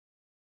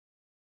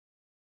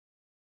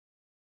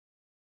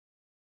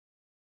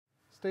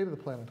State of the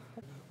planet.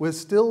 We're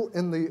still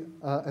in the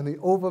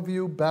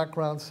overview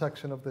background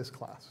section of this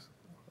class.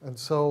 And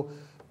so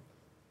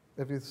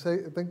if you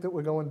think that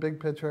we're going big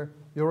picture,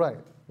 you're right.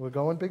 We're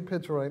going big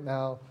picture right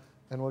now,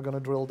 and we're going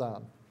to drill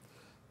down.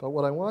 But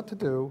what I want to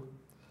do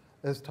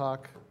is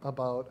talk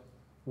about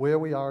where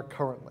we are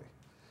currently.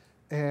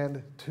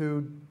 And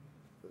to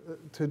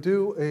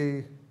do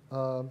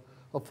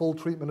a full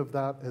treatment of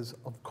that is,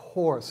 of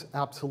course,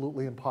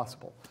 absolutely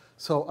impossible.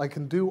 So I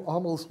can do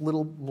almost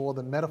little more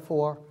than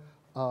metaphor,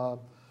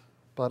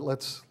 but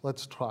let's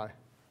try.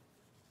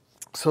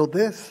 So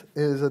this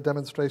is a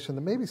demonstration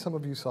that maybe some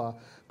of you saw,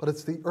 but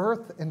it's the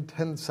Earth in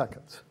 10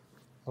 seconds,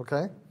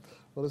 okay?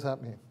 What does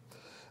that mean?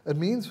 It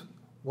means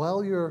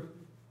while you're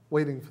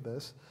waiting for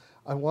this,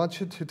 I want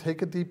you to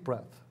take a deep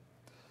breath,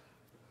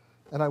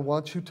 and I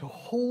want you to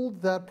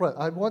hold that breath.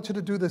 I want you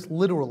to do this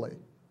literally.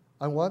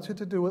 I want you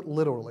to do it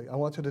literally. I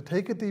want you to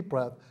take a deep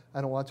breath,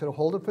 and I want you to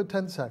hold it for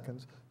 10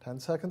 seconds. 10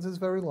 seconds is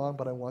very long,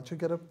 but I want you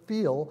to get a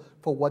feel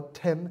for what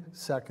 10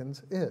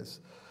 seconds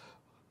is.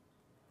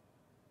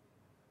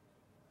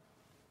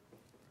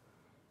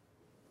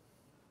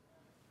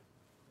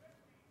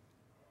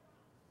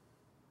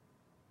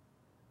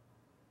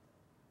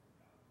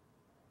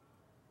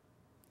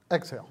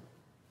 Exhale.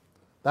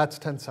 That's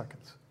 10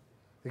 seconds.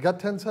 You got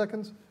 10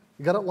 seconds?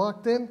 You got it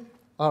locked in?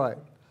 All right.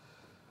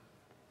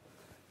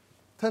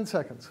 10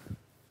 seconds.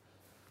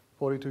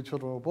 42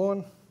 children were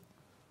born,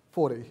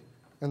 40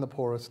 in the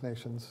poorest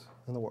nations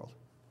in the world.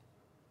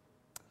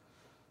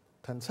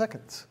 10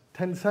 seconds.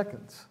 10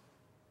 seconds.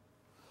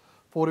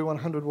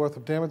 4,100 worth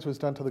of damage was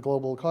done to the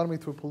global economy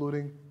through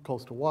polluting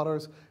coastal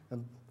waters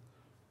and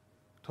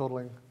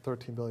totaling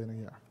 $13 billion a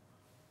year.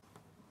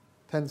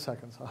 10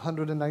 seconds.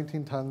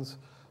 119 tons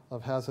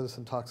of hazardous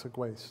and toxic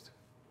waste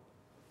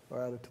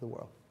were added to the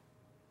world.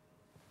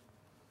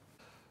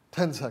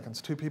 10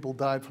 seconds. 2 people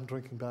died from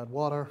drinking bad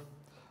water.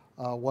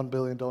 1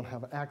 billion don't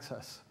have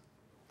access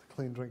to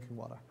clean drinking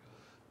water.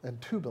 And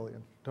 2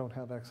 billion don't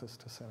have access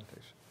to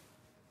sanitation.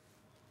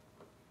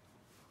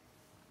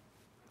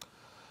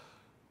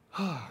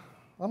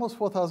 Almost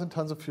 4,000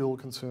 tons of fuel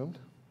consumed.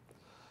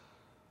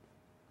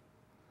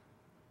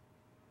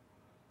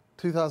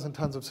 2,000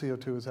 tons of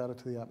CO2 is added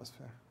to the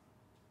atmosphere.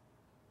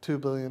 2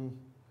 billion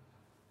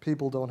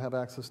people don't have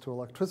access to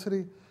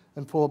electricity,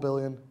 and 4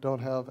 billion don't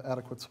have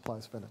adequate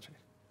supplies of energy.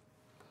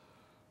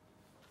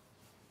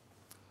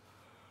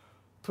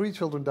 3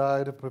 children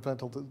died of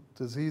preventable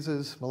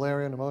diseases: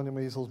 malaria, pneumonia,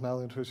 measles,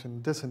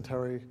 malnutrition,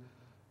 dysentery.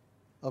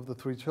 Of the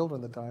 3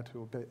 children that died, 2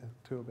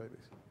 were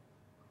babies.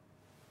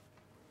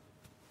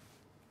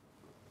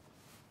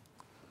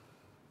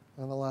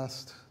 In the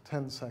last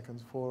 10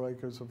 seconds, 4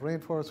 acres of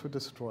rainforest were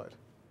destroyed.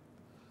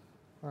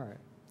 All right.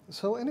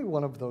 So any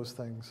one of those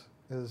things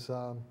is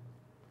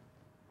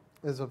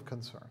of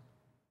concern.